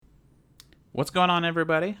What's going on,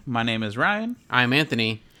 everybody? My name is Ryan. I'm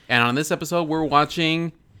Anthony, and on this episode, we're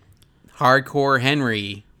watching Hardcore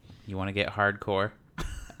Henry. You want to get hardcore?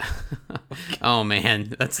 Oh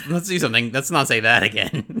man, let's do something. Let's not say that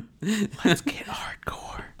again. Let's get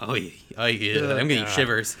hardcore. Oh yeah, I'm getting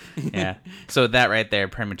shivers. Yeah. So that right there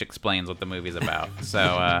pretty much explains what the movie's about.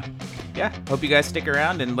 So, yeah. Hope you guys stick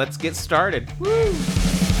around and let's get started. Woo!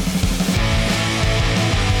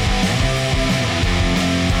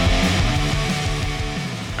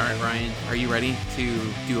 All right, Ryan, are you ready to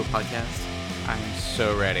do a podcast? I'm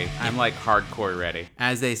so ready. I'm like hardcore ready.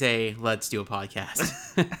 As they say, let's do a podcast.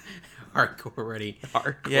 Hardcore ready.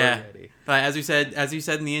 Hardcore ready. As you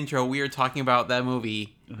said in the intro, we are talking about that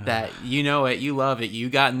movie that you know it, you love it, you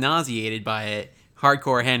got nauseated by it.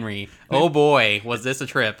 Hardcore Henry. Oh boy, was this a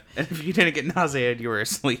trip? And if you didn't get nauseated, you were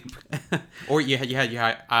asleep. Or you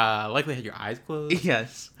likely had your eyes closed.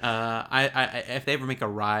 Yes. If they ever make a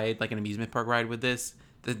ride, like an amusement park ride with this,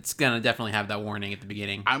 it's gonna definitely have that warning at the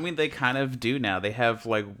beginning. I mean, they kind of do now. They have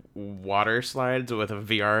like water slides with a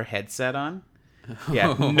VR headset on.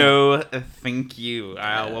 Yeah, no, thank you.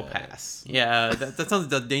 I will pass. Yeah, that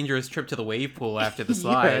sounds like a dangerous trip to the wave pool after the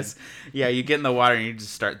slides. Yes. Yeah, you get in the water and you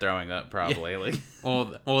just start throwing up, probably. Like,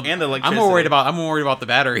 Well, and the electricity. I'm more worried about the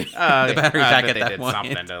battery. The battery pack at that point.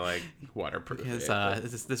 Something to like waterproof.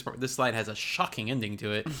 Because, this slide has a shocking ending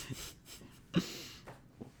to it.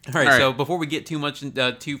 All right, so before we get too much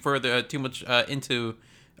into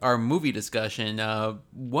our movie discussion,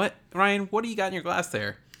 Ryan, what do you got in your glass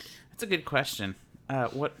there? That's a good question.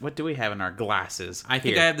 What do we have in our glasses? I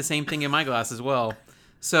think I have the same thing in my glass as well.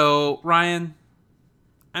 So, Ryan,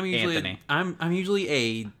 I'm usually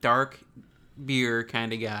a dark beer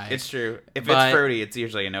kind of guy. It's true. If it's fruity, it's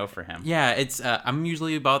usually a no for him. Yeah, it's I'm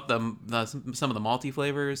usually about some of the malty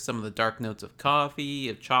flavors, some of the dark notes of coffee,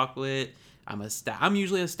 of chocolate. I'm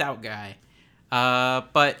usually a stout guy.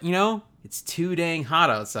 But you know, it's too dang hot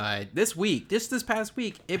outside. This past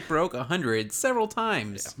week, it broke 100 several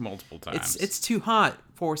times. Yeah, multiple times. It's too hot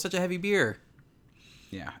for such a heavy beer.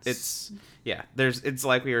 Yeah, it's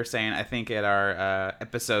like we were saying. I think at our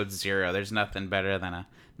episode 0, there's nothing better than a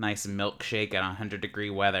nice milkshake at 100-degree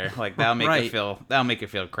weather. Like that'll make it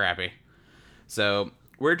feel crappy. So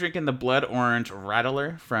we're drinking the Blood Orange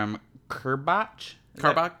Rattler from Karbach.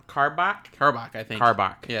 Karbach, I think.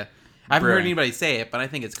 Karbach. Yeah. I haven't heard anybody say it, but I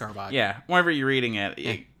think it's Karbach. Yeah, whenever you're reading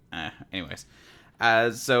it. Anyways.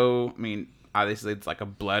 So, I mean, obviously it's like a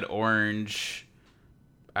blood orange.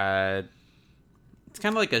 It's kind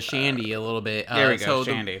of like a shandy a little bit. There we go,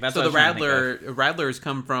 shandy. That's so the Radlers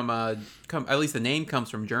come from, at least the name comes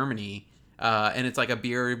from Germany. And it's like a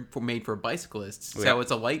beer made for bicyclists. Yeah. So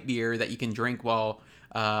it's a light beer that you can drink while...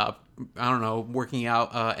 working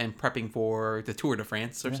out and prepping for the Tour de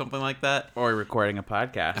France or something like that. Or recording a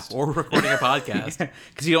podcast.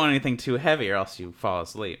 Because you don't want anything too heavy or else you fall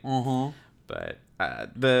asleep. Mm-hmm. But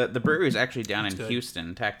the brewery is actually down in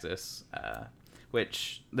Houston, Texas,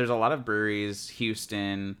 which there's a lot of breweries,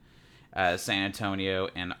 Houston, San Antonio,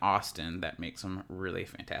 and Austin, that make some really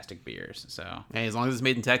fantastic beers. So hey, as long as it's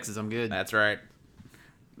made in Texas, I'm good. That's right.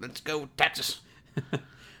 Let's go, Texas.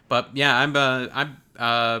 But yeah,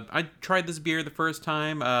 I tried this beer the first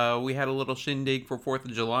time. We had a little shindig for 4th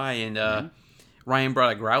of July, and Ryan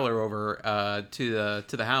brought a growler over to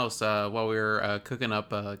the house while we were cooking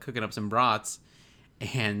up some brats,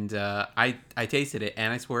 and I tasted it,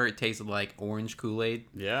 and I swear it tasted like orange Kool-Aid.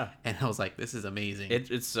 Yeah, and I was like, this is amazing.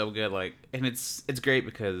 It's so good. Like, and it's great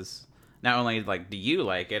because not only like do you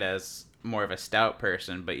like it as more of a stout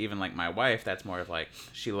person, but even like my wife, that's more of like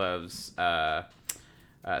she loves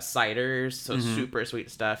ciders, so super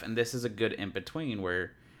sweet stuff, and this is a good in between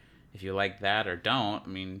where if you like that or don't, I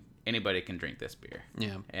mean, anybody can drink this beer,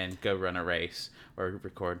 and go run a race or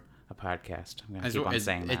record a podcast. I'm gonna keep on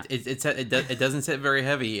saying that. It doesn't sit very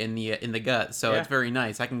heavy in the gut, so it's very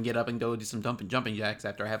nice. I can get up and go do some jumping jacks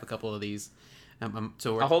after I have a couple of these.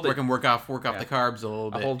 So we can work off the carbs a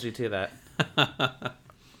little bit. I'll hold you to that,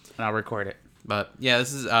 and I'll record it. But yeah,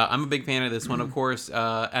 this is I'm a big fan of this one. Of course,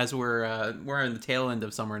 as we're in the tail end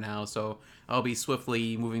of summer now, so I'll be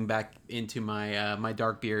swiftly moving back into my my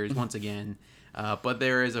dark beers once again. But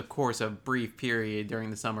there is, of course, a brief period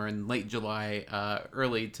during the summer in late July,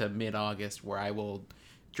 early to mid-August, where I will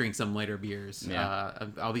drink some lighter beers. Yeah.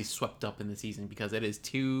 I'll be swept up in the season because it is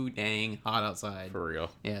too dang hot outside. For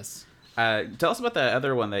real. Yes. Tell us about the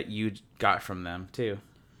other one that you got from them too.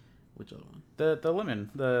 Which other one? The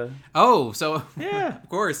lemon. Yeah, of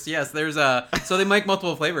course, yes. There's so they make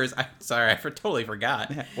multiple flavors. I totally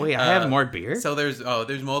forgot. Wait, I have more beer. So there's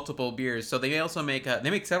multiple beers. So they also make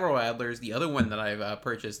several Adlers. The other one that I've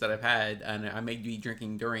purchased that I've had and I may be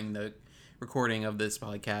drinking during the recording of this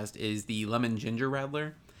podcast is the lemon ginger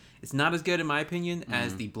Radler. It's not as good in my opinion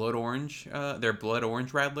as the blood orange, their blood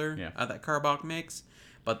orange Radler that Carbach makes.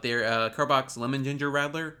 But their Carbach's lemon ginger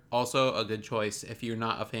Radler, also a good choice if you're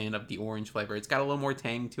not a fan of the orange flavor. It's got a little more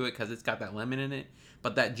tang to it because it's got that lemon in it.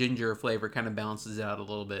 But that ginger flavor kind of balances it out a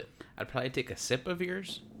little bit. I'd probably take a sip of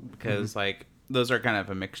yours because, like, those are kind of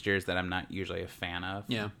a mixtures that I'm not usually a fan of.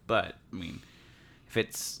 Yeah. But, I mean, if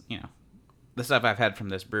it's, the stuff I've had from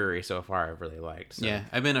this brewery so far I've really liked. So. Yeah,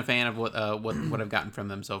 I've been a fan of what I've gotten from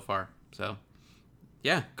them so far. So,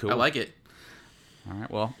 yeah, cool. I like it. All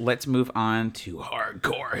right, well, let's move on to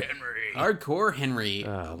Hardcore Henry. Hardcore Henry.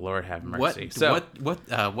 Oh, Lord have mercy.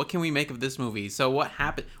 What can we make of this movie? So what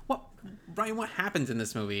happened? Brian, what happens in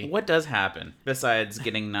this movie? What does happen besides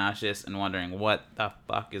getting nauseous and wondering what the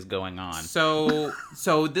fuck is going on? So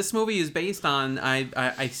this movie is based on I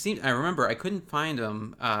remember I couldn't find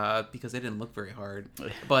them because they didn't look very hard,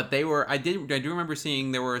 but I do remember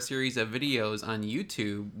seeing there were a series of videos on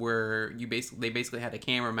YouTube where they basically had a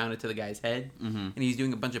camera mounted to the guy's head, and he's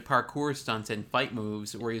doing a bunch of parkour stunts and fight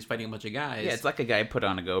moves where he's fighting a bunch of guys. Yeah, it's like a guy put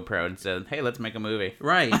on a GoPro and said, "Hey, let's make a movie."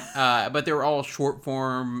 Right, but they were all short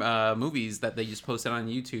form movies that they just posted on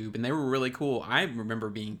YouTube, and they were really cool. I remember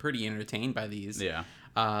being pretty entertained by these. Yeah.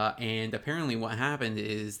 And apparently what happened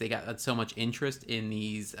is they got so much interest in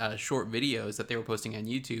these short videos that they were posting on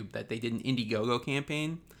YouTube that they did an Indiegogo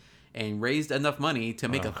campaign and raised enough money to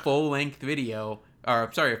make a full-length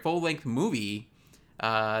movie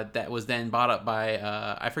that was then bought up by,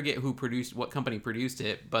 I forget what company produced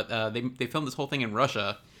it, but they filmed this whole thing in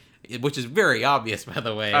Russia, which is very obvious, by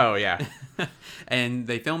the way. Oh, yeah. And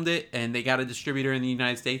they filmed it, and they got a distributor in the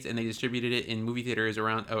United States, and they distributed it in movie theaters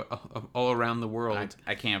all around the world.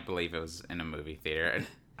 I can't believe it was in a movie theater.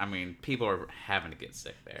 I mean, people are having to get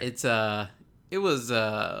sick there. It was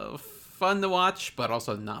fun to watch, but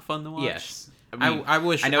also not fun to watch. Yes. I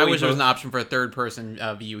wish there was an option for a third-person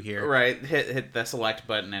view here. Right. Hit the select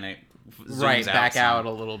button, and it zooms back out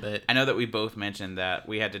a little bit. I know that we both mentioned that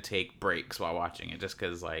we had to take breaks while watching it just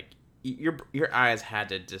because, like, your eyes had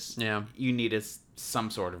to just... Yeah. You needed some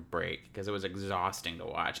sort of break because it was exhausting to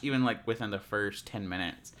watch. Even, like, within the first 10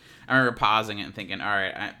 minutes. I remember pausing it and thinking, all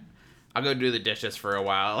right, I'll go do the dishes for a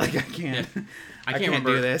while. Like, I can't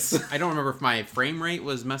remember, do this. I don't remember if my frame rate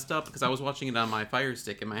was messed up because I was watching it on my Fire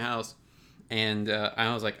Stick in my house. And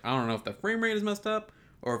I was like, I don't know if the frame rate is messed up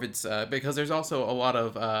or if it's because there's also a lot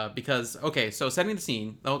of so setting the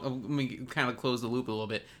scene. Let me kind of close the loop a little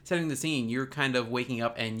bit. Setting the scene, you're kind of waking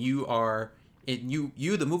up and you the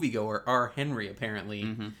moviegoer are Henry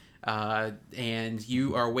apparently. And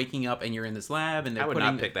you are waking up and you're in this lab and I would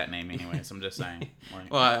not pick that name anyways. I'm just saying.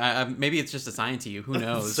 Like, well, maybe it's just assigned to you. Who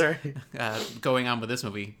knows? Sorry. Going on with this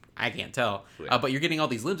movie, I can't tell. But you're getting all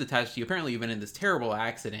these limbs attached to you. Apparently, you've been in this terrible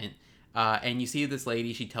accident. And you see this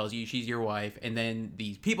lady, she tells you she's your wife, and then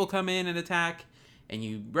these people come in and attack, and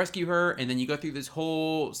you rescue her, and then you go through this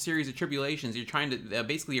whole series of tribulations. You're trying to,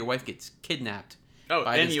 basically your wife gets kidnapped. Oh,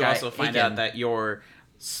 and you also find out that you're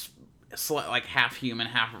like half human,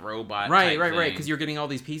 half robot. Right, because you're getting all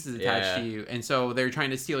these pieces attached to you, and so they're trying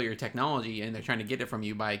to steal your technology, and they're trying to get it from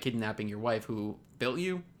you by kidnapping your wife who built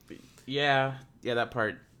you. Yeah, that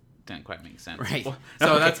part didn't quite make sense. Right.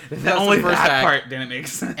 So that's only the first that part didn't make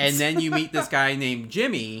sense. And then you meet this guy named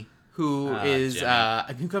Jimmy, who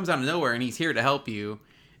who comes out of nowhere, and he's here to help you.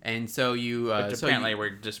 And so you apparently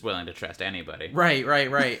we're just willing to trust anybody.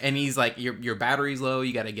 Right. And he's like, your battery's low.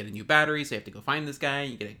 You got to get a new battery, so you have to go find this guy.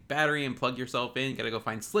 You get a battery and plug yourself in. You got to go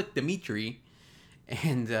find Slick Dimitri,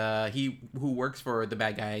 and who works for the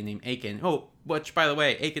bad guy named Aiken. Oh, which by the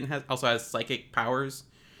way, Aiken also has psychic powers,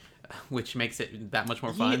 which makes it that much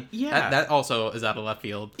more fun. Yeah. That also is out of left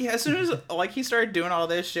field. Yeah, as soon as he started doing all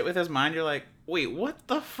this shit with his mind, you're like, wait, what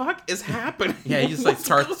the fuck is happening? Yeah, he just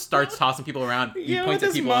starts tossing people around. He points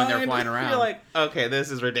at people and they're flying around. You're like, okay,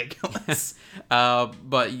 this is ridiculous.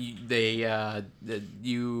 But you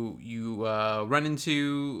run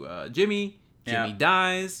into Jimmy. Jimmy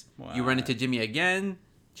dies. Wow. You run into Jimmy again.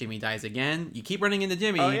 Jimmy dies again. You keep running into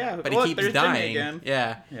Jimmy, but he keeps dying.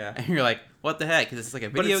 Yeah. And you're like, what the heck? Because it's like a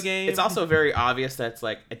video game. It's also very obvious that it's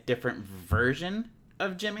like a different version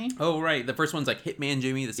of Jimmy. Oh, right. The first one's like Hitman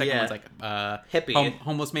Jimmy. The second one's like hippie.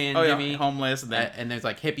 Homeless man Jimmy. Homeless. And there's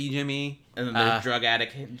like hippie Jimmy. And then there's drug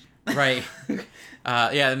addict. Right.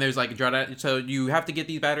 And there's like drug addict. So you have to get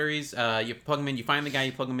these batteries. You plug them in. You find the guy.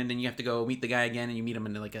 You plug them in. Then you have to go meet the guy again. And you meet him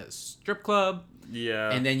in like a strip club.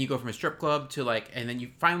 Yeah. And then you go from a strip club to and then you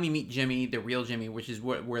finally meet Jimmy, the real Jimmy, which is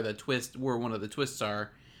where one of the twists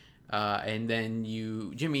are. And then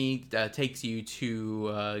Jimmy takes you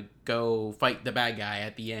to go fight the bad guy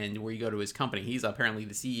at the end, where you go to his company. He's apparently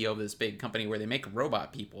the CEO of this big company where they make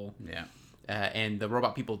robot people. Yeah. And the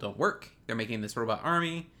robot people don't work. They're making this robot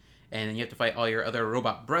army, and then you have to fight all your other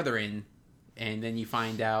robot brethren. And then you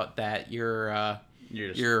find out that your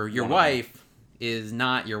wife is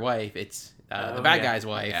not your wife. It's the bad guy's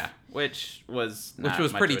wife. Yeah. Which was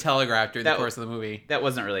pretty telegraphed during the course of the movie. That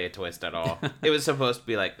wasn't really a twist at all. It was supposed to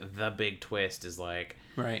be like the big twist is like,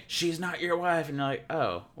 right, she's not your wife, and you're like,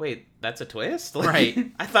 oh wait, that's a twist, like,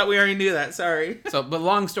 right? I thought we already knew that. Sorry. So, but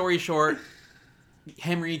long story short,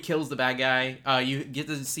 Henry kills the bad guy. You get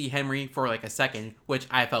to see Henry for like a second, which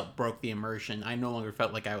I felt broke the immersion. I no longer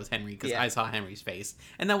felt like I was Henry because I saw Henry's face,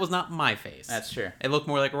 and that was not my face. That's true. It looked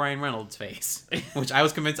more like Ryan Reynolds' face, which I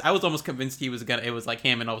was almost convinced he was gonna. It was like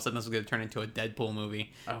him, and all of a sudden this was gonna turn into a Deadpool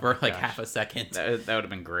movie for like half a second. That would have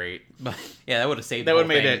been great. But yeah, that would have saved. That would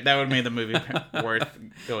have made the movie worth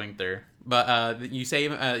going through. But you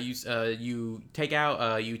take out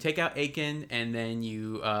Aiken, and then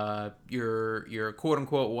your quote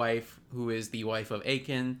unquote wife, who is the wife of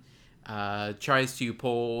Aiken, tries to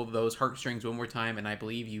pull those heartstrings one more time, and I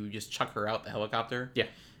believe you just chuck her out the helicopter. Yeah,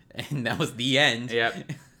 and that was the end.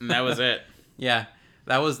 Yep, and that was it. Yeah.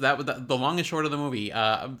 That was the long and short of the movie.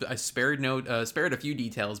 I spared a few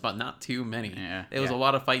details, but not too many. Yeah, it was a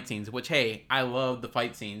lot of fight scenes, which, hey, I love the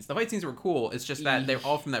fight scenes. The fight scenes were cool. It's just that they're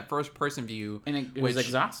all from that first person view, and it was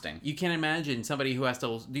exhausting. You can't imagine somebody who has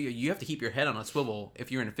to. You have to keep your head on a swivel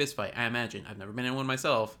if you're in a fist fight. I imagine. I've never been in one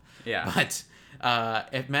myself. Yeah, but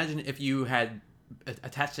imagine if you had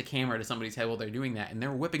attach the camera to somebody's head while they're doing that, and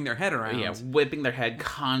they're whipping their head around. Yeah, whipping their head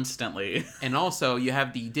constantly. And also, you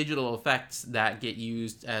have the digital effects that get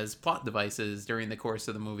used as plot devices during the course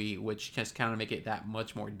of the movie, which just kind of make it that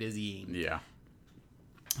much more dizzying. Yeah.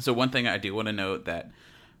 So one thing I do want to note that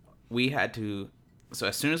we had to... So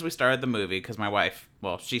as soon as we started the movie, because my wife,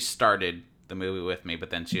 well, she started the movie with me, but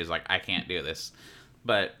then she was like, I can't do this.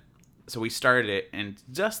 But, so we started it, and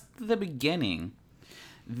just the beginning...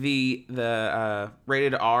 The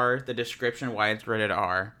rated R, the description why it's rated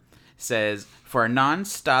R, says for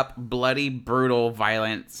non-stop bloody brutal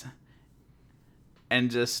violence, and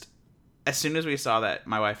just as soon as we saw that,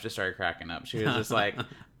 my wife just started cracking up. She was just like,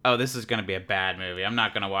 "Oh, this is gonna be a bad movie. I'm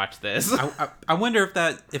not gonna watch this." I wonder if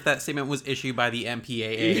that statement was issued by the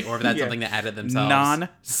MPAA or if that's something that added themselves.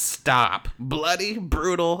 Non-stop bloody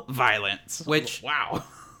brutal violence. Which wow.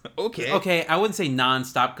 Okay, I wouldn't say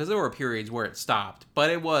non-stop because there were periods where it stopped, but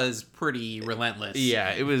it was pretty relentless.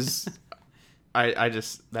 Yeah, it was. I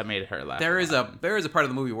just that made her laugh. There is a part of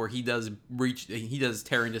the movie where he does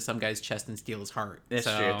tear into some guy's chest and steal his heart. That's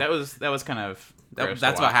true. That was kind of that's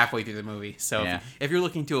about halfway through the movie. So if you're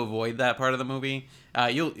looking to avoid that part of the movie,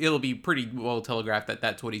 it'll be pretty well telegraphed that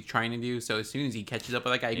that's what he's trying to do. So as soon as he catches up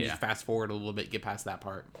with that guy, you can just fast forward a little bit, get past that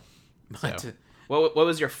part. But. So. What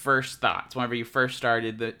was your first thoughts whenever you first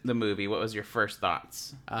started the movie? What was your first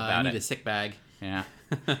thoughts about I need a sick bag. Yeah,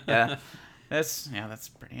 yeah, that's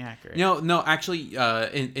pretty accurate. No, actually,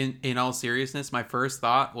 in all seriousness, my first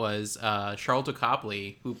thought was Charlton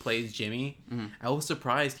Copley, who plays Jimmy. Mm-hmm. I was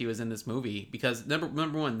surprised he was in this movie because number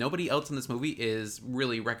one, nobody else in this movie is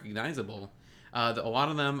really recognizable. A lot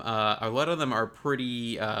of them are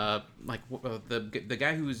pretty like the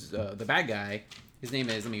guy who's the bad guy. His name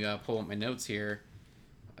is, let me pull up my notes here.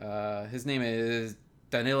 His name is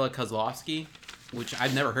Danila Kozlovsky, which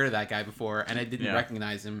I've never heard of that guy before, and I didn't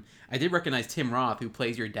recognize him. I did recognize Tim Roth, who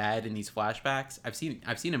plays your dad in these flashbacks. I've seen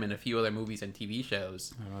him in a few other movies and TV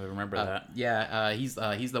shows. I don't really remember that. Yeah, he's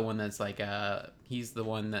the one that's like he's the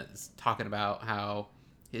one that's talking about how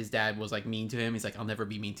his dad was like mean to him. He's like, I'll never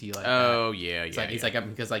be mean to you like that. Oh yeah, he's like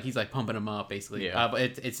because like he's like pumping him up basically. Yeah. But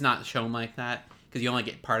it's not shown like that. Because you only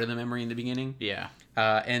get part of the memory in the beginning. Yeah.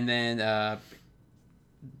 And then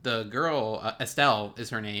the girl, Estelle is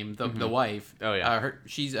her name, the wife. Oh, yeah.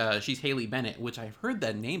 She's Haley Bennett, which I've heard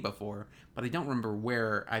that name before, but I don't remember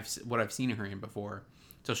what I've seen her in before.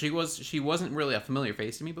 So she wasn't really a familiar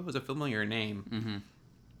face to me, but it was a familiar name. Mm-hmm.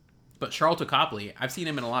 But Charlton Copley, I've seen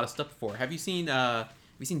him in a lot of stuff before. Have you seen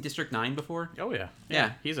District 9 before? Oh, yeah.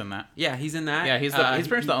 Yeah, he's in that. Yeah, he's in that. Yeah, he's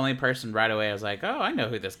pretty much the only person right away I was like, oh, I know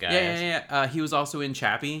who this guy is. Yeah. He was also in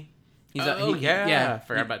Chappie. Forgot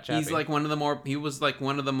about Chappie. He was like one of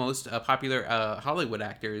the most popular Hollywood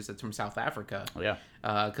actors that's from South Africa. Yeah.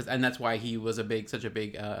 And that's why he was such a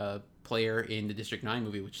big player in the District 9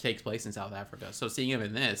 movie, which takes place in South Africa. So seeing him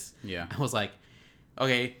in this, I was like,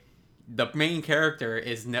 okay, the main character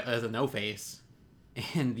is a no-face.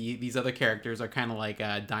 And these other characters are kind of like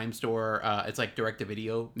dime store. It's like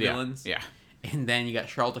direct-to-video villains. Yeah. And then you got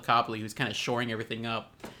Charlton Copley, who's kind of shoring everything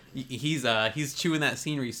up He's chewing that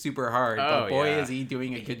scenery super hard, Oh, but boy, yeah. is he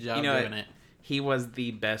doing a good job You know doing what? it. He was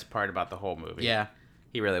the best part about the whole movie. Yeah.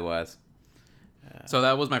 He really was. So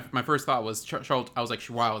that was my first thought was Charlton. I was like,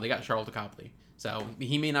 wow, they got Charlton Copley. So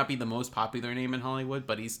he may not be the most popular name in Hollywood,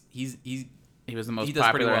 but he was the most he does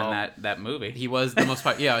pretty popular well. in that movie. He was the most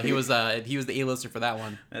yeah, he was the A-lister for that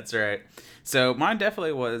one. That's right. So mine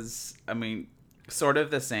definitely was, I mean, sort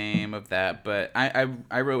of the same of that, but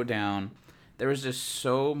I wrote down there was just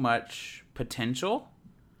so much potential,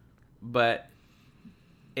 but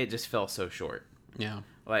it just fell so short. Yeah.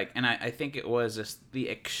 Like, and I think it was just the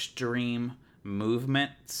extreme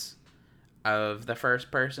movements of the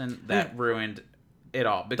first person that ruined it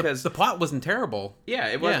all. Because the plot wasn't terrible. yeah,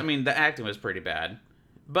 it was. Yeah. I mean, the acting was pretty bad,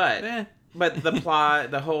 but Eh. but the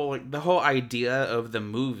plot, the whole idea of the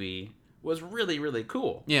movie was really, really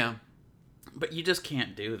cool. Yeah. But you just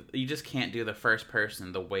can't do the first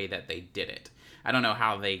person the way that they did it. I don't know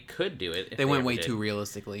how they could do it. If They went ever way did. too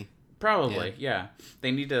realistically. Probably, yeah.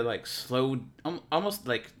 They need to like almost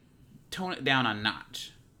like tone it down a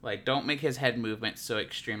notch. Like, don't make his head movement so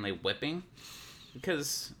extremely whipping,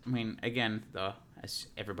 because I mean, again, as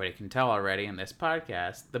everybody can tell already in this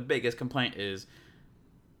podcast, the biggest complaint is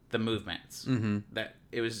the movements. Mm-hmm. That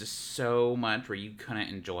it was just so much where you couldn't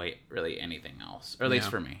enjoy really anything else, or at least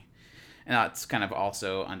for me. And that's kind of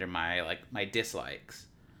also under my dislikes.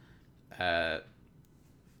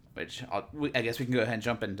 Which I guess we can go ahead and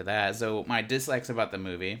jump into that. So my dislikes about the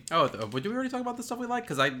movie. Oh, did we already talk about the stuff we like?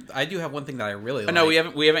 Because I do have one thing that I really like. No, we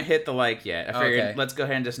haven't hit the like yet. I figured Okay. let's go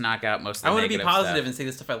ahead and just knock out most of the I want to be negative positive stuff. and say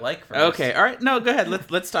the stuff I like first. Okay, all right. No, go ahead.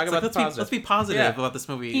 Let's talk about the positive. Let's be positive Yeah. about this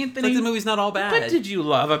movie. Anthony, Like, the movie's not all bad. What did you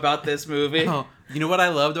love about this movie? Oh, you know what I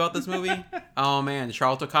loved about this movie? Oh man,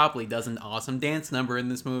 Charlton Copley does an awesome dance number in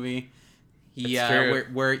this movie. He It's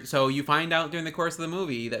true. so you find out during the course of the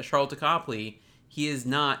movie that Charlton Copley, he is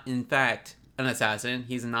not in fact an assassin.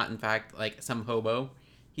 He's not in fact like some hobo.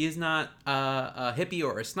 He is not a hippie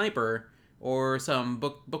or a sniper or some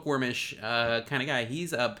bookwormish kind of guy.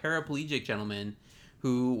 He's a paraplegic gentleman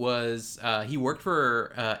who was he worked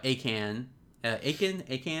for Akan.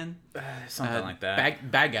 Something like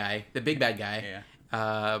that. Bad guy, the big bad guy.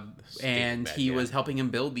 Yeah. And bad he guy. was helping him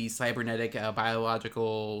build these cybernetic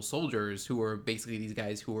biological soldiers who were basically these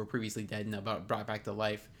guys who were previously dead and brought back to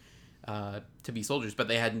life to be soldiers, but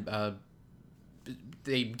they hadn't.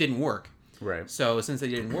 They didn't work. Right. So since they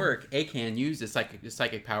didn't work, Akan used his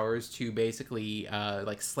psychic powers to basically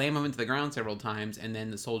like slam him into the ground several times, and then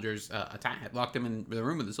the soldiers locked him in the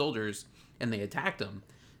room with the soldiers, and they attacked him,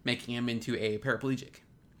 making him into a paraplegic.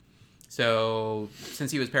 So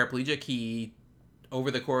since he was paraplegic, he, over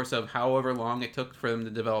the course of however long it took for them to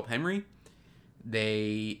develop Henry,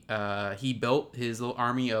 he built his little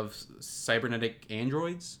army of cybernetic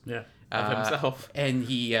androids. Yeah. Of himself. And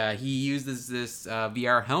he uses this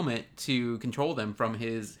VR helmet to control them from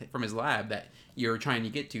his lab that you're trying to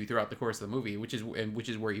get to throughout the course of the movie, which is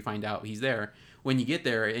where you find out he's there. When you get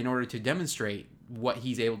there, in order to demonstrate what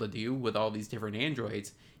he's able to do with all these different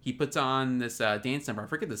androids, he puts on this dance number. I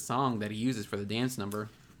forget the song that he uses for the dance number.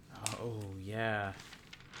 Oh yeah.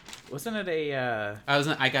 Wasn't it a?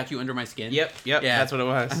 I Got You Under My Skin. Yep. Yeah. That's what it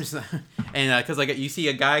was. I'm just, and because like you see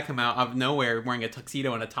a guy come out of nowhere wearing a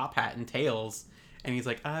tuxedo and a top hat and tails, and he's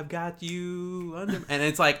like, "I've got you under," and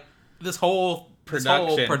it's like this whole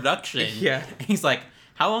production. Yeah. And he's like,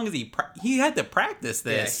 how long is he? He had to practice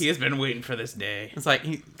this. Yeah, he has been waiting for this day. It's like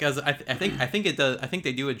because I think it does. I think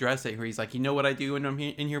they do address it where he's like, you know what I do when I'm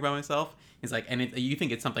in here by myself. He's like, and you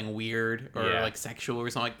think it's something weird or like sexual or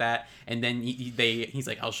something like that, and then he's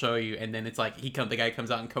like, I'll show you, and then it's like the guy comes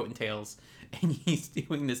out in coat and tails, and he's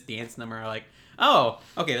doing this dance number. Like, oh,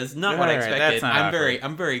 okay, that's not what I expected.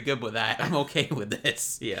 I'm very good with that. I'm okay with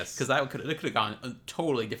this. Yes, because it could have gone a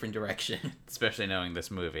totally different direction. Especially knowing this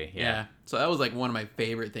movie. Yeah. So that was like one of my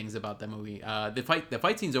favorite things about the movie. The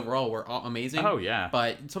fight scenes overall were all amazing. Oh yeah.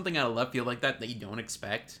 But something out of left field like that you don't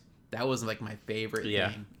expect. That was like my favorite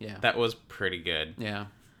thing. Yeah. That was pretty good. Yeah.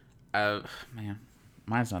 Man,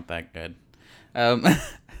 mine's not that good.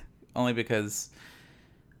 Only because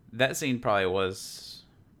that scene probably was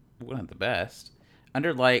one of the best.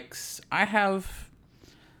 Under likes, I have.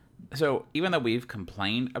 So even though we've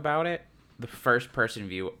complained about it, the first person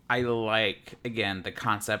view, I like, again, the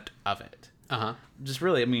concept of it. Just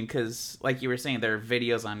really, I mean, because like you were saying, there are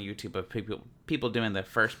videos on YouTube of people doing the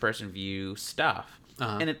first person view stuff,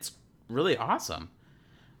 and it's really awesome.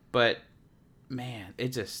 But man, it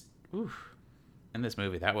just in this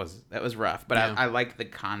movie that was rough. But I like the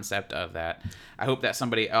concept of that. I hope that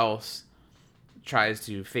somebody else tries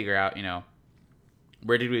to figure out,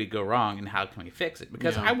 where did we go wrong and how can we fix it?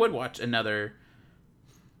 Because I would watch another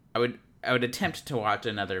I would attempt to watch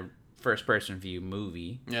another first person view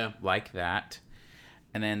movie like that.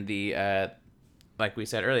 And then the like we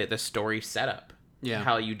said earlier, the story setup. Yeah.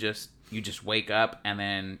 How you just wake up and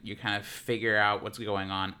then you kind of figure out what's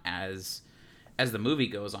going on as the movie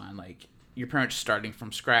goes on. Like, you're pretty much starting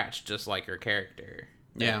from scratch, just like your character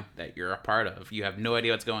that you're a part of. You have no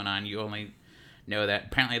idea what's going on. You only know that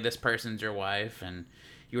apparently this person's your wife and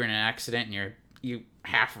you were in an accident and you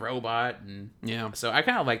half robot. And so I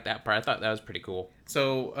kind of like that part. I thought that was pretty cool.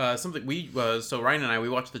 So so Ryan and I, we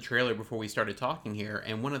watched the trailer before we started talking here,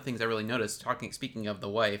 and one of the things I really noticed, speaking of the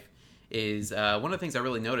wife, is one of the things I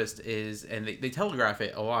really noticed is, and they telegraph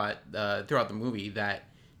it a lot throughout the movie, that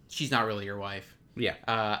she's not really your wife. Yeah.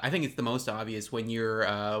 I think it's the most obvious when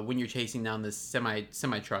you're chasing down this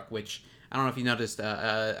semi truck, which I don't know if you noticed.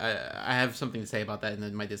 I have something to say about that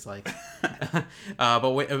and my dislikes.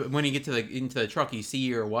 But when you get into the truck, you see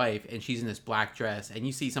your wife and she's in this black dress, and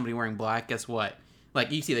you see somebody wearing black. Guess what? Like,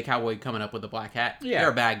 you see the cowboy coming up with a black hat. Yeah.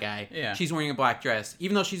 They're a bad guy. Yeah. She's wearing a black dress,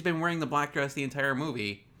 even though she's been wearing the black dress the entire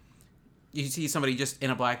movie. You see somebody just in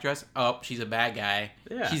a black dress. Oh, she's a bad guy.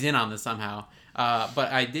 Yeah. She's in on this somehow. But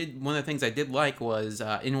one of the things I did like was,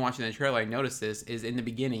 in watching the trailer, I noticed this, is in the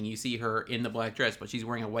beginning, you see her in the black dress, but she's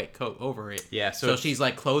wearing a white coat over it. Yeah. So she's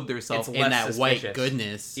like clothed herself in that white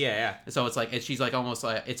goodness. Yeah. So it's like, she's like almost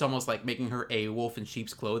like making her a wolf in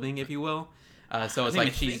sheep's clothing, if you will. So it's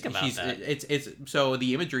like it's so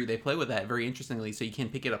the imagery they play with that very interestingly, so you can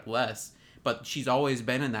pick it up less. But she's always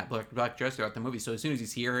been in that black dress throughout the movie. So as soon as you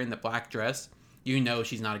see her in the black dress, you know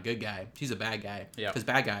she's not a good guy. She's a bad guy. Yeah. Because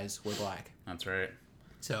bad guys wear black. That's right.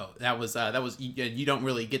 So that was you don't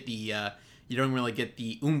really get the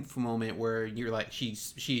oomph moment where you're like she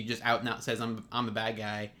just out and out says I'm a bad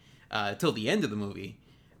guy till the end of the movie.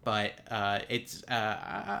 But it's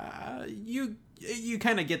you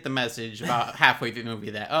kind of get the message about halfway through the movie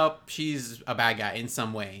that she's a bad guy in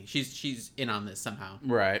some way. She's in on this somehow.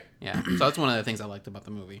 Right. Yeah. So that's one of the things I liked about the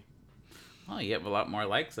movie. Well, you have a lot more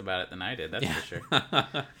likes about it than I did. That's for sure.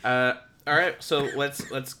 All right. So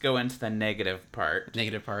let's go into the negative part. All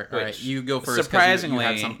right. You go first.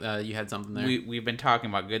 Surprisingly, you had something there. We've been talking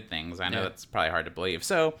about good things. I know that's probably hard to believe.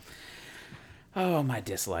 So, my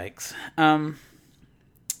dislikes. The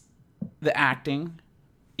acting,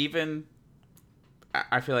 even.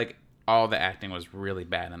 I feel like all the acting was really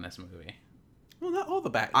bad in this movie. Well, not all the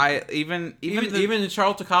back. Even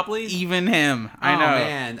Charlton Copley. Even him. I know. Oh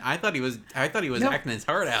man, I thought he was acting his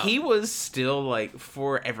heart out. He was still like,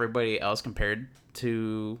 for everybody else comparing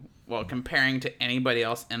to anybody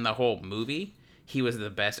else in the whole movie, he was the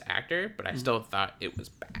best actor. But I still thought it was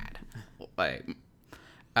bad. Like,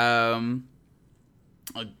 I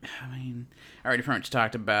mean, I already pretty much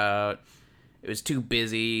talked about. It was too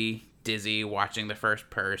dizzy watching the first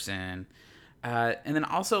person, and then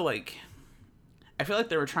also, like, I feel like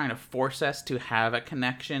they were trying to force us to have a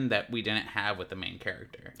connection that we didn't have with the main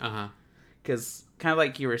character. Because kind of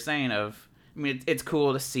like you were saying, it's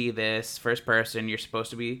cool to see this first person, you're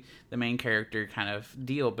supposed to be the main character kind of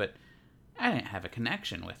deal, but I didn't have a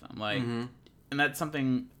connection with them. Like, and that's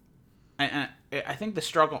something. I think the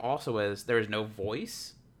struggle also is there was no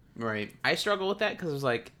voice. Right. I struggle with that because it was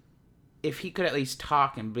like, if he could at least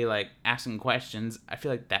talk and be like asking questions, I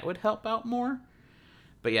feel like that would help out more.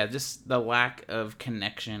 But yeah, just the lack of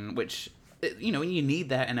connection, which, you know, you need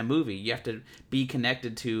that in a movie. You have to be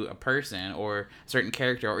connected to a person or a certain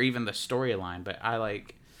character or even the storyline. But I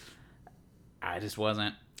just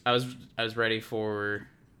wasn't. I was ready for.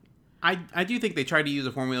 I do think they tried to use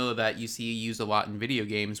a formula that you see used a lot in video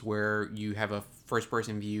games, where you have a first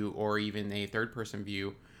person view or even a third person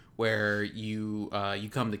view, where you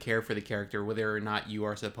come to care for the character, whether or not you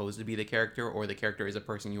are supposed to be the character or the character is a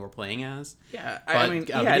person you are playing as. Yeah,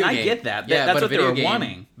 and I get that. That's what they were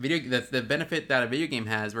wanting. The benefit that a video game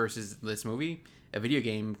has versus this movie, a video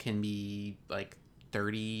game can be like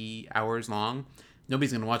 30 hours long.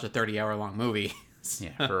 Nobody's going to watch a 30-hour long movie.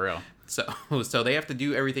 Yeah, for real. So they have to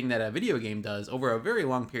do everything that a video game does over a very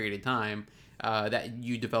long period of time, that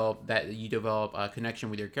you develop a connection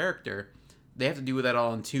with your character. They have to do that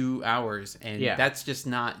all in 2 hours, and that's just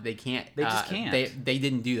not. They can't. They just can't. They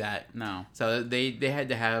didn't do that. No. So they had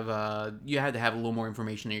to have. You had to have a little more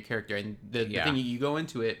information on your character, and the thing you go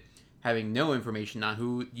into it having no information on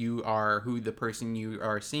who you are, who the person you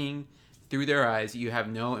are seeing through their eyes. You have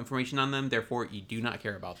no information on them, therefore you do not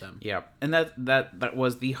care about them. Yeah, and that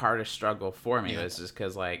was the hardest struggle for me. It was just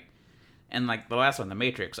because and the last one, The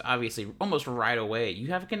Matrix, obviously almost right away you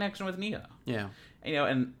have a connection with Neo. Yeah. You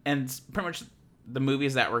know, and pretty much the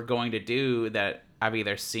movies that we're going to do that I've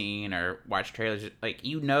either seen or watched trailers, like,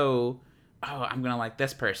 you know oh, I'm gonna like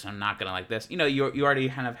this person, I'm not gonna like this. You know, you already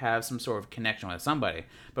kind of have some sort of connection with somebody.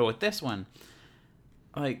 But with this one,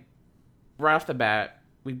 like right off the bat,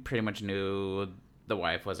 we pretty much knew the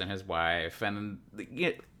wife wasn't his wife, and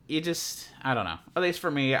you just, I don't know. At least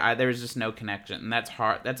for me, there was just no connection, and that's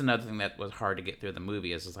hard. That's another thing that was hard to get through the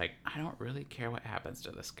movie. Is just like, I don't really care what happens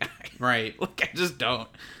to this guy. Right. Like, I just don't.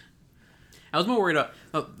 I was more worried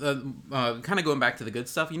about kind of going back to the good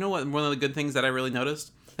stuff. You know what? One of the good things that I really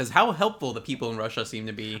noticed is how helpful the people in Russia seem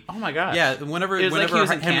to be. Oh my god! Yeah, whenever like he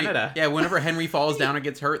was in Canada. Yeah, whenever Henry falls down or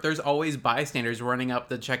gets hurt, there's always bystanders running up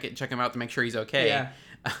to check him out to make sure he's okay. Yeah.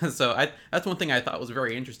 So that's one thing I thought was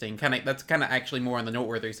very interesting. That's kind of actually more on the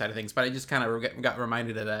noteworthy side of things, but I just kind of got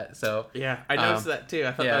reminded of that. So yeah, I noticed that too.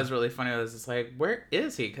 I thought that was really funny. I was just like, where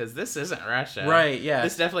is he? Because this isn't Russia, right? Yeah,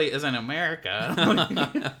 this definitely isn't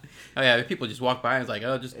America. Oh yeah, people just walk by and it's like,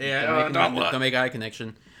 oh, just don't make eye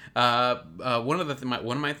connection. One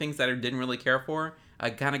of my things that I didn't really care for,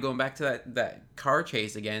 kind of going back to that car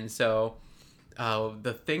chase again. So.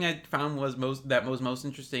 The thing I found was most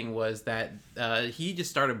interesting was that he just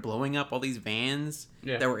started blowing up all these vans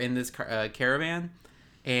that were in this caravan,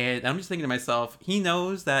 and I'm just thinking to myself, he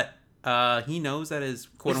knows that his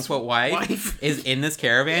quote unquote wife is in this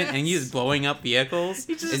caravan, and he's blowing up vehicles.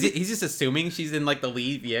 He's just assuming she's in like the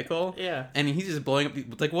lead vehicle, and he's just blowing up.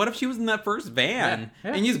 Like, what if she was in that first van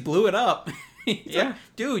and you just blew it up? Like,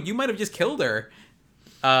 dude, you might have just killed her.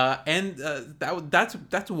 That's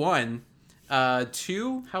one.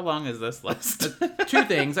 Two. How long is this list? Two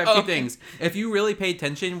things. I have two things. If you really pay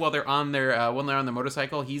attention while they're on their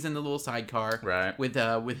motorcycle, he's in the little sidecar, right? With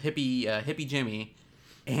hippie Jimmy,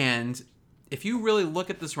 and if you really look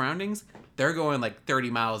at the surroundings, they're going like 30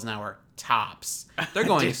 miles an hour tops. They're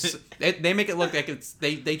going. They make it look like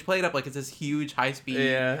they play it up like it's this huge high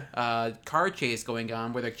speed car chase going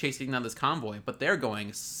on where they're chasing down this convoy, but they're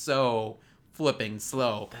going so flipping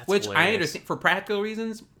slow. That's which hilarious. I understand for practical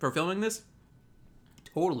reasons for filming this.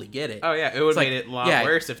 Totally get it. Oh yeah, it would have made it a lot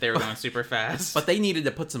worse if they were going super fast. But they needed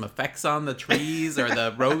to put some effects on the trees or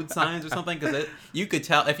the road signs or something, because you could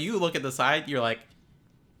tell if you look at the side, you're like,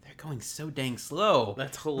 they're going so dang slow.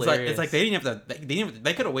 That's hilarious. It's like they didn't have to.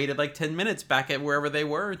 They could have waited like 10 minutes back at wherever they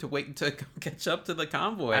were to wait to catch up to the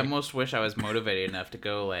convoy. I almost wish I was motivated enough to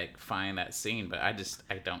go like find that scene, but I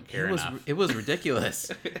don't care enough. It was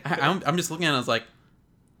ridiculous. I'm just looking at it. I was like,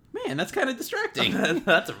 man, that's kind of distracting.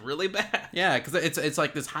 That's really bad. Yeah, because it's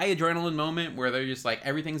like this high adrenaline moment where they're just like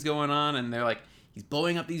everything's going on, and they're like he's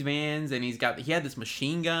blowing up these vans, and he had this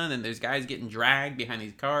machine gun, and there's guys getting dragged behind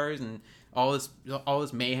these cars, and all this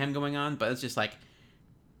mayhem going on. But it's just like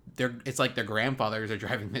it's like their grandfathers are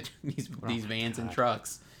driving these vans and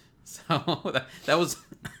trucks. So that was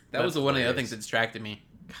one of the other things that distracted me.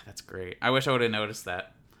 God, that's great. I wish I would have noticed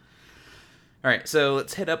that. All right, so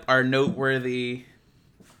let's hit up our noteworthy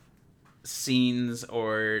scenes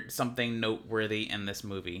or something noteworthy in this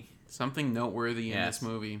movie. Something noteworthy in this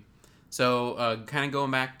movie. So, kind of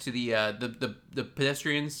going back to the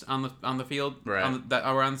pedestrians on the field, right, that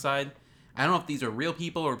are on the side. I don't know if these are real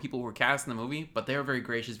people or people who were cast in the movie, but they were very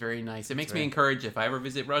gracious, very nice. It makes me encouraged if I ever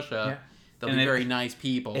visit Russia. They'll be very nice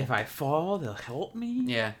people. If I fall, they'll help me.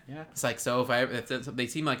 Yeah. It's like, so they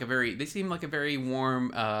seem like a very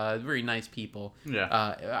warm, very nice people. Yeah.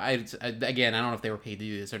 I don't know if they were paid to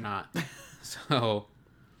do this or not. So,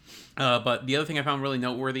 but the other thing I found really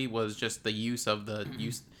noteworthy was just the use of the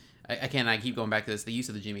use. I keep going back to this. The use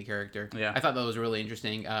of the Jimmy character. Yeah. I thought that was really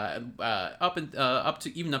interesting. Up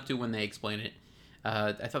to when they explain it.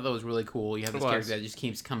 I thought that was really cool. You have this character that just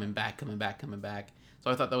keeps coming back. So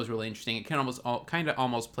I thought that was really interesting. It kind of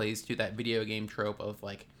almost plays to that video game trope of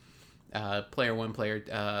like, player one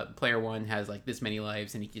has like this many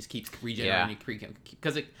lives and he just keeps regenerating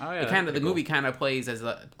because the movie kind of plays as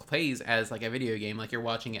like a video game, like you're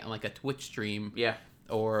watching it on like a Twitch stream,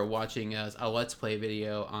 or watching a Let's Play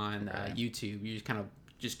video on YouTube. You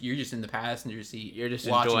you're just in the passenger seat. You're just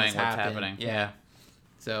enjoying what's happening. Yeah.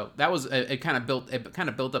 So that was it. Kind of built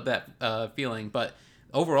up that feeling, but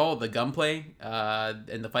overall the gunplay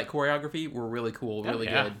and the fight choreography were really cool, really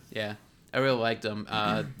good. Yeah, I really liked them.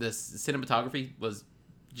 The cinematography was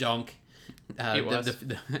junk. It was.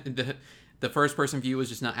 The first person view was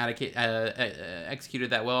just not executed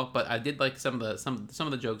that well, but I did like some of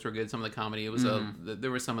the jokes were good. Some of the comedy, it was there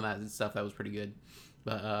was some of that stuff that was pretty good,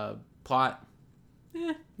 but plot,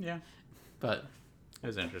 yeah. But it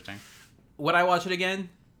was interesting. Would I watch it again?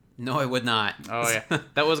 No, I would not. Oh yeah,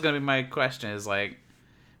 that was gonna be my question. Is like,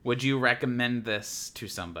 would you recommend this to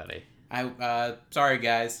somebody? Sorry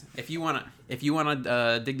guys, if you wanna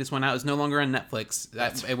dig this one out, it's no longer on Netflix.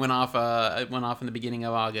 It went off in the beginning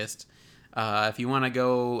of August. If you want to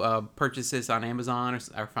go purchase this on Amazon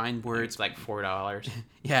or find where It's like $4.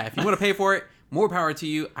 yeah, if you want to pay for it, more power to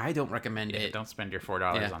you. I don't recommend it. Don't spend your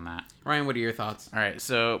 $4 on that. Ryan, what are your thoughts? All right,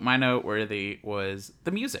 so my noteworthy was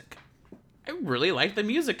the music. I really liked the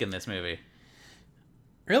music in this movie.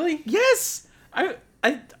 Really? Yes, I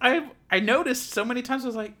noticed so many times. I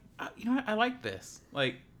was like, you know what? I like this.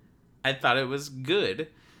 Like, I thought it was good.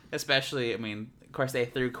 Especially, I mean, of course they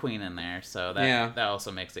threw Queen in there, so that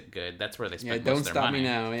also makes it good. That's where they spent most of their money.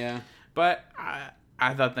 Don't Stop Me Now, yeah. But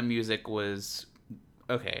I thought the music was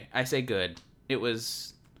okay. I say good. It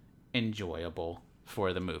was enjoyable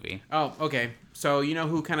for the movie. Oh, okay. So you know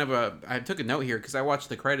who kind of I took a note here because I watched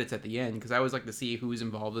the credits at the end because I always like to see who's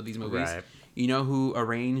involved with these movies. Right. You know who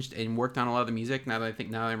arranged and worked on a lot of the music? Now that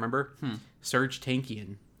I remember, Serge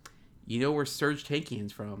Tankian. You know where Serge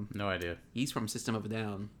Tankian's from? No idea. He's from System of a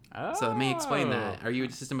Down. Oh. So that may explain that. Are you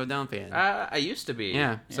a System of a Down fan? I used to be.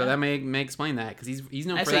 Yeah. So that may explain that because he's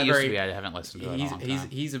known for that used very. To be. I haven't listened to it in a long time.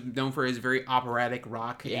 He's known for his very operatic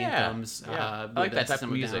rock anthems. Yeah. I like that type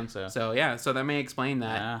of music. So that may explain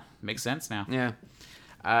that. Makes sense now. Yeah.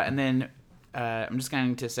 And then I'm just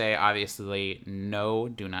going to say, obviously, no,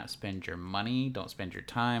 do not spend your money. Don't spend your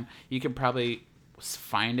time. You can probably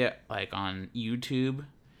find it like on YouTube.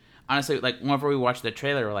 Honestly, like whenever we watch the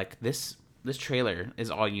trailer, we're like, this trailer is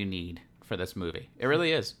all you need for this movie. It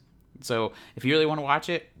really is. So if you really want to watch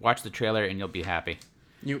it, watch the trailer and you'll be happy.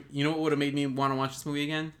 You know what would have made me want to watch this movie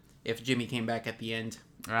again? If Jimmy came back at the end.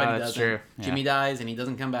 But he that's true. Yeah. Jimmy dies and he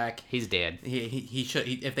doesn't come back. He's dead. He should.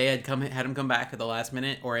 If they had him come back at the last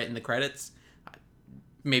minute or in the credits,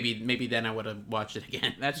 maybe then I would have watched it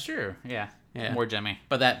again. That's true. Yeah. Yeah. More Jimmy.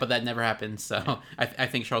 But that never happened. So I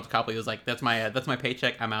think Charles Copley was like, that's my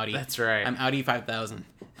paycheck. I'm outie. That's right. I'm outie 5,000.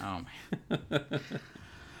 Oh man.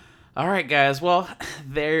 All right, guys. Well,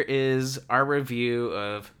 there is our review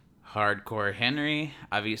of Hardcore Henry.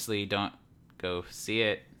 Obviously, don't go see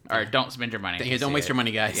it or don't spend your money. Yeah, don't waste your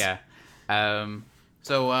money, guys. Yeah.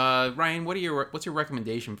 So Ryan, what's your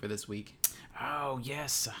recommendation for this week? Oh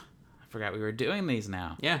yes, I forgot we were doing these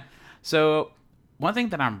now. Yeah. So one thing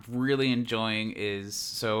that I'm really enjoying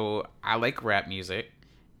is I like rap music,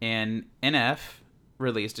 and NF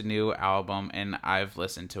released a new album, and I've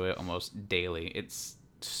listened to it almost daily. It's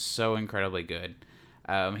so incredibly good.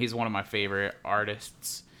 He's one of my favorite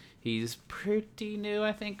artists. He's pretty new,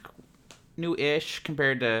 I think, new-ish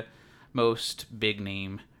compared to most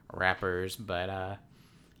big-name rappers. But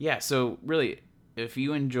yeah, so really, if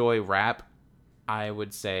you enjoy rap, I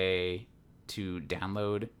would say to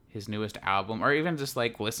download his newest album, or even just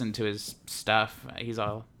like listen to his stuff. He's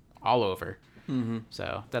all over. Mm-hmm.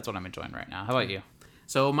 So that's what I'm enjoying right now. How about you?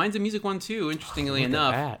 So mine's a music one too. Interestingly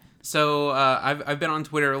enough. So I've been on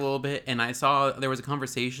Twitter a little bit, and I saw there was a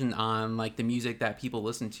conversation on like the music that people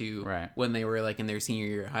listened to when they were like in their senior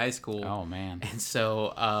year of high school. Oh man! And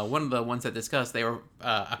so one of the ones that discussed, they were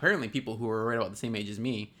apparently people who were right about the same age as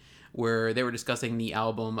me, where they were discussing the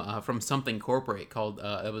album from Something Corporate called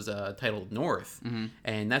it was titled North,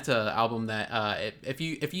 and that's a album that if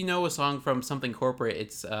you know a song from Something Corporate,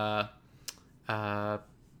 it's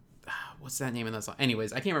what's that name of that song?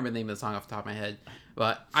 Anyways, I can't remember the name of the song off the top of my head,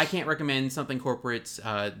 but I can't recommend Something Corporate's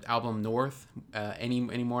album North any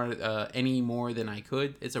more than I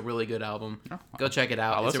could. It's a really good album. Go check it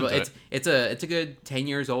out. It's a good 10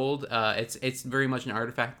 years old. It's very much an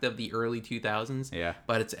artifact of the early 2000s. Yeah.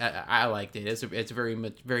 But I liked it. It's very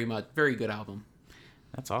good album.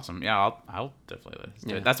 That's awesome. Yeah, I'll definitely listen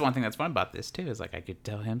to it. That's one thing that's fun about this too, is like I could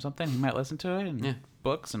tell him something, he might listen to it, and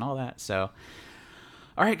books and all that. So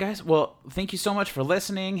all right, guys. Well, thank you so much for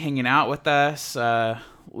listening, hanging out with us,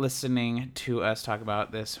 listening to us talk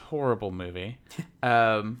about this horrible movie.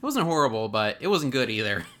 It wasn't horrible, but it wasn't good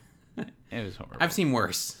either. It was horrible. I've seen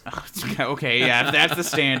worse. Okay, yeah, if that's the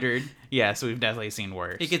standard. Yes, we've definitely seen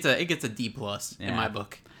worse. It gets a D+ in my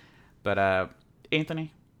book. But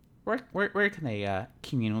Anthony, where can they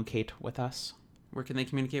communicate with us? Where can they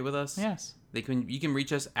communicate with us? Yes, you can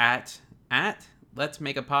reach us at Let's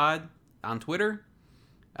Make a Pod on Twitter.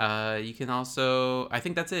 You can also, I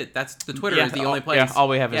think that's it. That's the Twitter is the only place. Yeah, all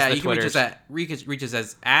we have is the Twitter. Yeah, you can reach us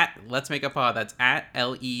as at Let's Make a Pod. That's at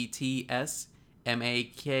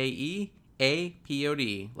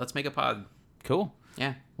LETSMAKEAPOD. Let's Make a Pod. Cool.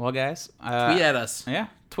 Yeah. Well, guys, tweet at us. Yeah,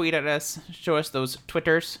 tweet at us. Show us those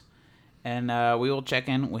Twitters, and we will check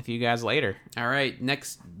in with you guys later. All right.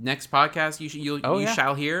 Next podcast, you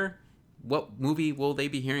shall hear. What movie will they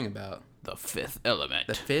be hearing about? The Fifth Element.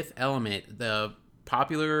 The Fifth Element. The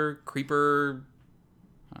popular creeper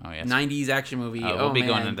 90s action movie. We'll be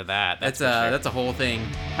going into that. That's a whole thing.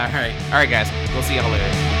 All right, guys. We'll see y'all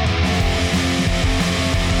later.